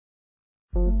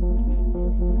Okay.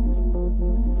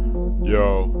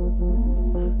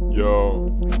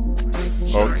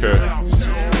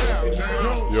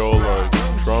 Like,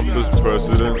 Trump is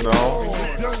president now.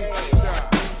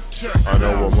 I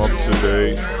know I'm up to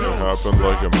date. It happened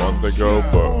like a month ago,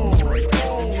 but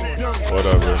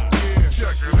whatever.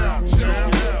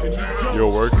 Yo,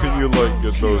 where can you, like,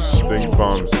 get those stink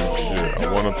bombs and shit?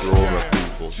 I wanna throw them at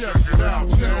people.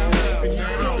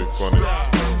 It'd be funny.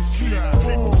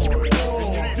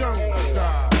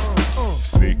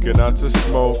 Sneaking out to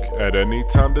smoke at any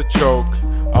time to choke.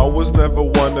 I was never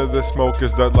one of the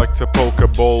smokers that like to poke a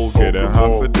bowl, getting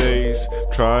high for days,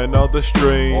 trying all the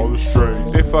strains.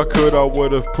 If I could, I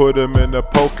would've put him in a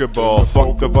pokeball.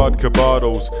 Fuck the vodka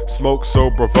bottles, smoke so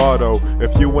bravado.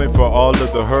 If you ain't for all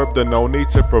of the herb, then no need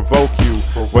to provoke you.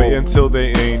 Wait until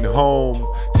they ain't home,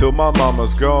 till my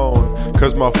mama's gone,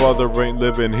 cause my father ain't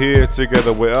living here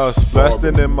together with us.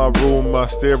 Blasting in my room, my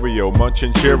stereo,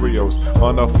 munching Cheerios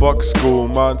on a fuck school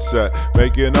mindset,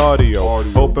 making audio,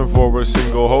 hoping for a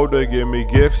single hoe to give me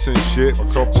gifts and shit,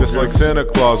 just like Santa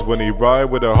Claus when he ride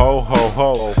with a ho ho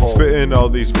ho. Spitting all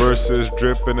these verses,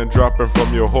 dripping and dropping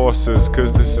from your horses,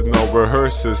 cause this is no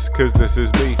rehearsals, cause this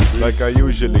is me, like I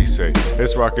usually say.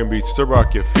 It's rockin' beats to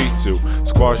rock your feet to,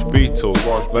 squash Beatles,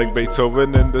 like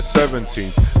Beethoven in the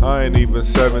 17th. I ain't even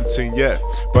 17 yet,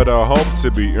 but I hope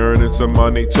to be earning some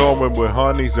money, touring with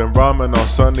honeys and rhyming on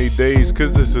sunny days,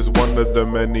 cause this is one of the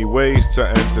many ways to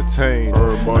entertain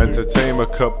a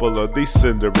couple of these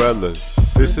Cinderellas.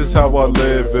 This is how I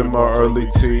live in my early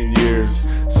teen years,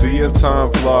 seeing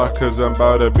time fly cause I'm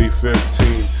about to be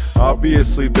 15.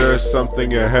 Obviously there's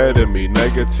something ahead of me,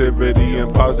 negativity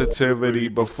and positivity,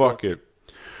 but fuck it.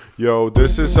 Yo,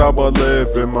 this is how I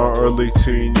live in my early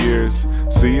teen years,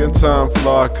 seeing time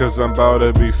fly cause I'm about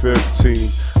to be 15.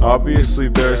 Obviously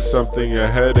there's something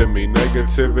ahead of me,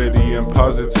 negativity and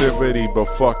positivity, but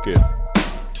fuck it.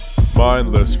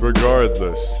 Mindless,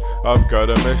 regardless, I've got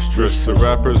a mistress. The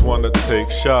rappers wanna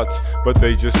take shots, but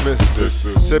they just miss this.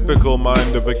 Typical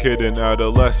mind of a kid in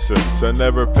adolescence. I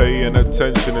never paying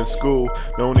attention in school,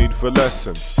 no need for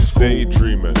lessons.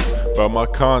 Daydreaming about my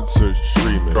concert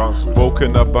streaming.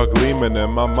 Woken up by gleaming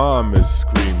and my mom is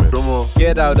screaming.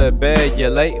 Get out of bed,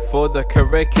 you're late for the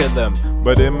curriculum.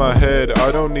 But in my head,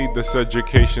 I don't need this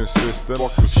education system.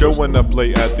 Showing up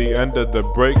late at the end of the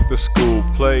break, the school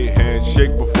play.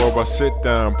 Handshake before I sit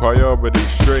down, priority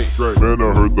straight. Man,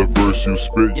 I heard the verse you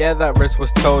spit. Yeah, that verse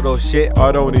was total shit.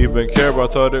 I don't even care, I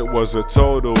thought it was a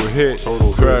total hit.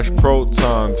 Crash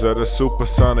protons at a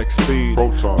supersonic speed.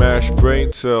 Mash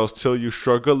brain cells till you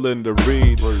struggling to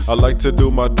read. I like to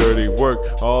do my dirty work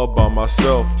all by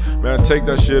myself. Man, take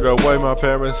that shit away, my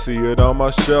parents see it on my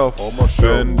shelf.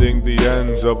 Bending the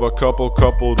ends of a coupled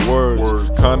words.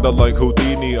 Kinda like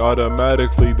Houdini,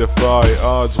 automatically defy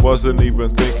odds. Wasn't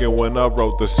even thinking when I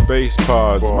wrote the space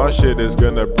pods. My shit is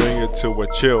gonna bring it to a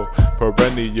chill,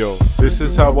 perennial. This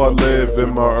is how I live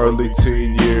in my early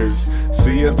teen years,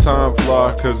 seeing time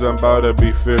fly cause I'm about to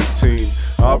be 15.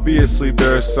 Obviously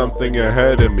there's something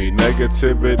ahead of me,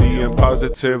 negativity and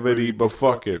positivity, but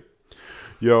fuck it.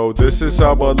 Yo, this is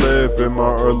how I live in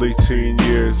my early teen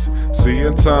years,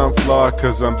 seeing time fly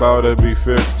cause I'm about to be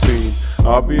 15.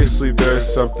 Obviously there's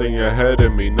something ahead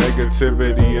of me,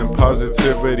 negativity and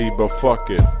positivity, but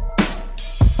fuck it.